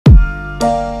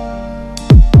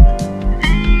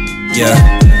Yeah,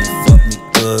 fuck me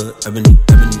good, Ebony.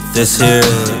 This here's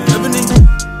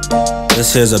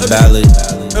a ballad.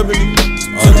 All the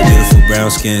beautiful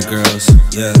brown skinned girls.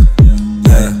 Yeah.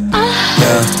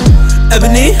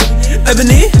 Ebony,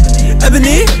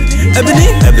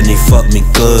 fuck me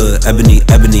good. Ebony,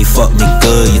 fuck me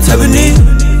good. You telling me?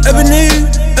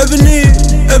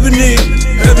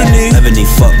 Ebony,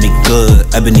 fuck me good.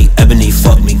 Ebony,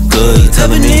 fuck me good. You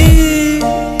telling me?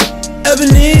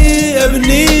 Ebony,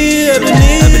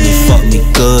 fuck me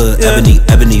good.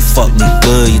 Ebony, fuck me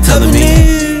good. You telling me?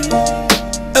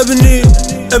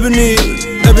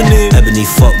 Ebony,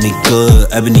 fuck me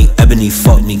good. Ebony,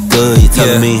 fuck me good. You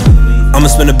telling me? I'ma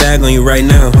spin a bag on you right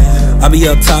now. I'll be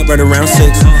up top right around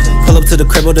 6. Pull up to the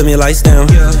crib, dim your lights down.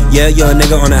 Yeah, you're a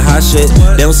nigga on that hot shit.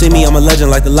 They don't see me, I'm a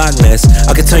legend like the Loch Ness.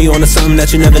 I can turn you on to something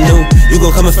that you never knew. You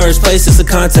gon' come in first place, it's a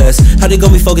contest. How they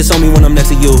gon' be focused on me when I'm next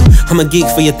to you? I'm a geek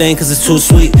for your thing cause it's too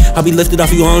sweet. I'll be lifted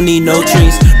off you, I don't need no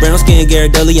trees. Brown skin,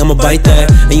 Garrett Deli, I'ma bite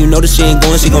that. And you know that she ain't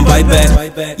going, she gon' bite back.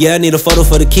 Yeah, I need a photo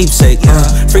for the keepsake.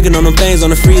 Freaking on them things on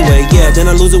the freeway. Yeah, then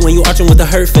I lose it when you arching with a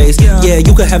hurt face. Yeah,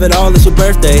 you could have it all, it's your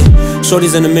birthday.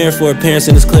 Shorty's in the mirror for appearance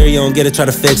and it's clear you don't get it, try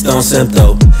to fix, don't simp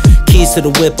though. Keys to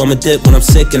the whip, I'ma dip when I'm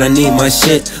sick and I need my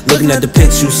shit. Looking at the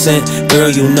pics you sent,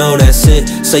 girl, you know that's it.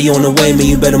 Say you on the way, man,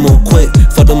 you better move quick.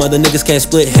 Fuck them other niggas can't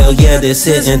split, hell yeah, this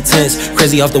hit intense.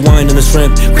 Crazy off the wine and the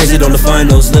shrimp, crazy don't define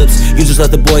those lips. You just let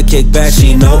the boy kick back,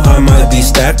 she know I might be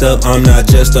stacked up. I'm not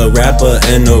just a rapper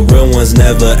and the real ones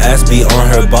never ask me on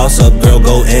her boss up. Girl,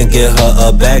 go and get her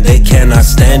a bag, they cannot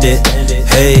stand it.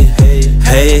 Hey,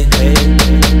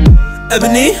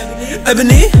 Ebony,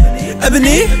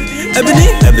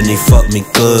 fuck me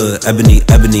good. Ebony,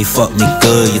 fuck me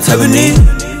good. You telling me?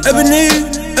 Ebony,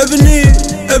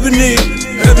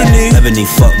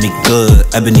 fuck me good.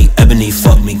 Ebony,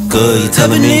 fuck me good. You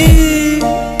telling me?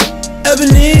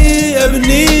 Ebony,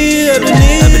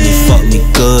 fuck me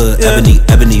good.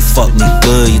 Ebony, fuck me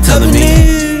good. You telling me?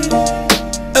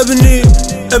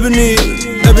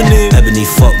 Ebony,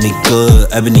 fuck me good.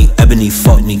 Ebony,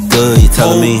 fuck me good. You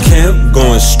telling me? Camp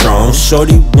going strong.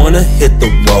 Shorty wanna hit the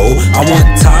road. I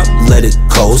want top, let it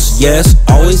coast. Yes,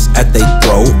 always at they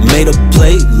throat. Made a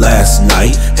play last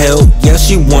night. Hell yeah,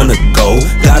 she wanna go.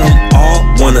 Got them all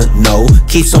wanna know.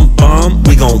 Keep some bomb,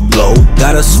 we gon' blow.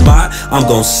 Got a spot, I'm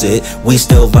gon' sit. We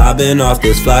still vibing off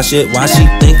this fly shit. Why she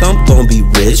think I'm gon' be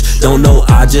rich? Don't know,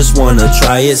 I just wanna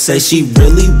try it. Say she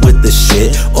really with the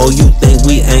shit. Oh, you think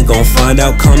we ain't gon' find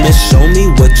out? Come and show me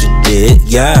what you did.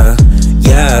 Yeah.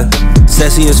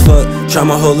 Sassy as fuck. Try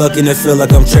my whole luck and it feel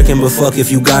like I'm tricking, but fuck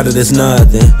if you got it, it's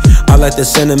nothing. I like the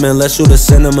sentiment, let's shoot the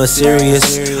cinema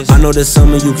serious. I know that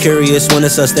some of you curious. When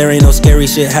it's us, there ain't no scary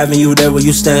shit. Having you there where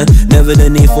you stand, never the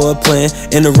need for a plan.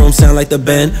 In the room sound like the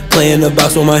band, playing the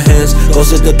box with my hands. Go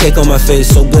sit the cake on my face,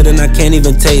 so good and I can't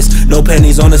even taste. No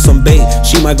pennies on it, some bait.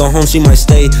 She might go home, she might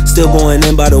stay. Still going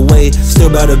in by the way, still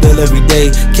by the bill every day.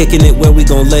 Kicking it where we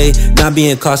gon' lay. Not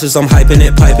being cautious, I'm hyping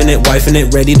it, piping it, wifing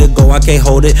it, ready to go, I can't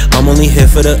hold it. I'm only here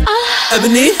for the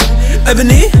Ebony,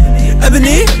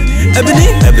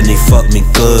 fuck me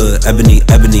good. Ebony,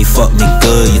 fuck me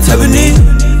good. You telling me?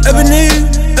 Ebony,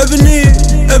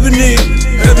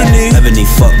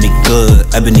 fuck me good.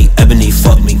 Ebony,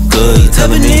 fuck me good. You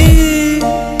telling me?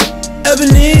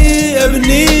 Ebony,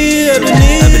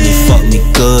 fuck me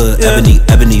good.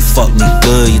 Ebony, fuck me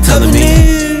good. You telling me?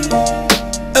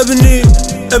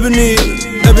 Ebony,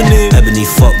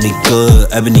 fuck me good.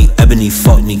 Ebony,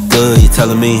 fuck me good. You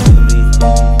telling me?